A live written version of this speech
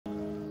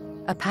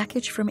A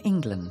package from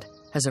England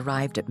has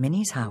arrived at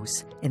Minnie's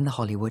house in the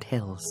Hollywood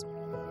Hills.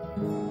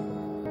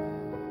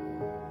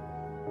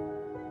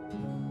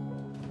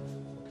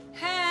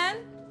 Han!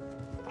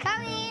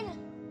 Coming!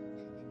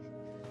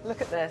 Look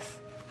at this.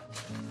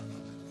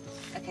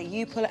 Okay,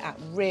 you pull it out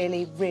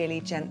really, really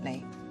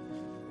gently.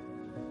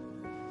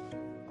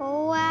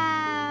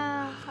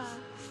 Wow!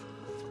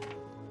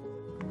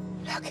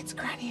 Look, it's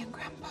Granny and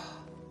Grandpa.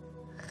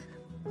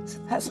 So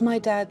that's my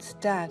dad's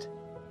dad.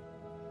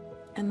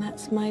 And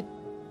that's my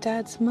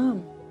dad's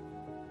mum.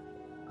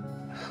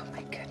 Oh,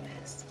 my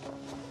goodness.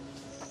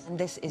 And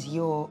this is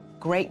your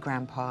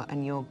great-grandpa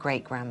and your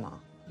great-grandma.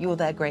 You're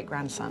their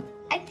great-grandson.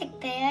 I think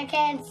they look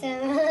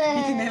handsome. You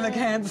think they look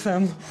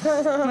handsome?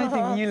 I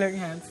think you look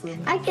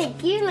handsome. I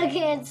think you look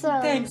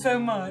handsome. Thanks so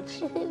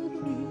much.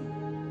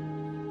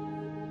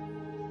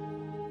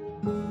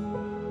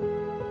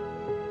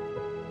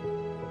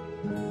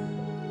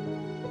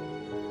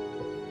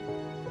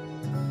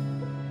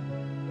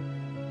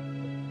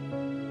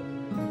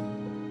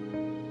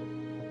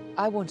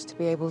 I wanted to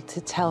be able to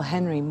tell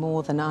Henry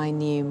more than I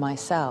knew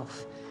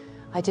myself.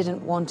 I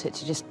didn't want it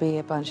to just be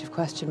a bunch of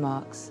question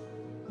marks.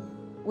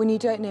 When you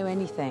don't know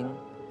anything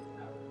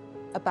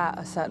about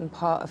a certain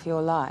part of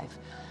your life,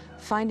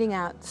 finding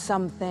out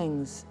some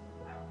things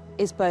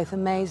is both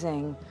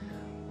amazing,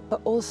 but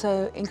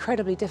also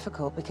incredibly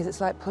difficult, because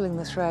it's like pulling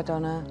the thread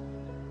on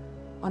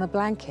a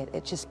blanket.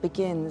 It just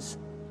begins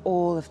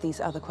all of these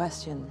other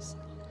questions.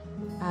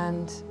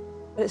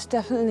 But it's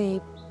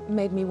definitely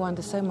made me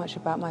wonder so much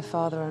about my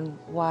father and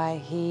why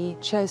he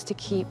chose to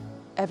keep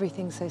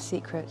everything so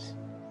secret.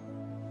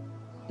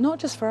 Not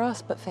just for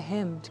us, but for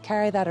him, to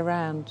carry that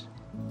around.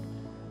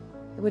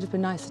 It would have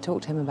been nice to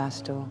talk to him about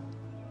it all.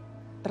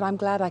 But I'm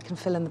glad I can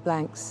fill in the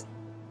blanks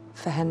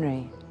for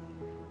Henry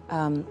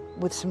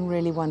with some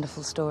really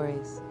wonderful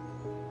stories.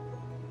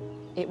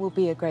 It will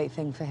be a great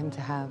thing for him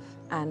to have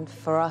and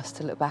for us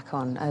to look back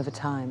on over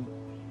time.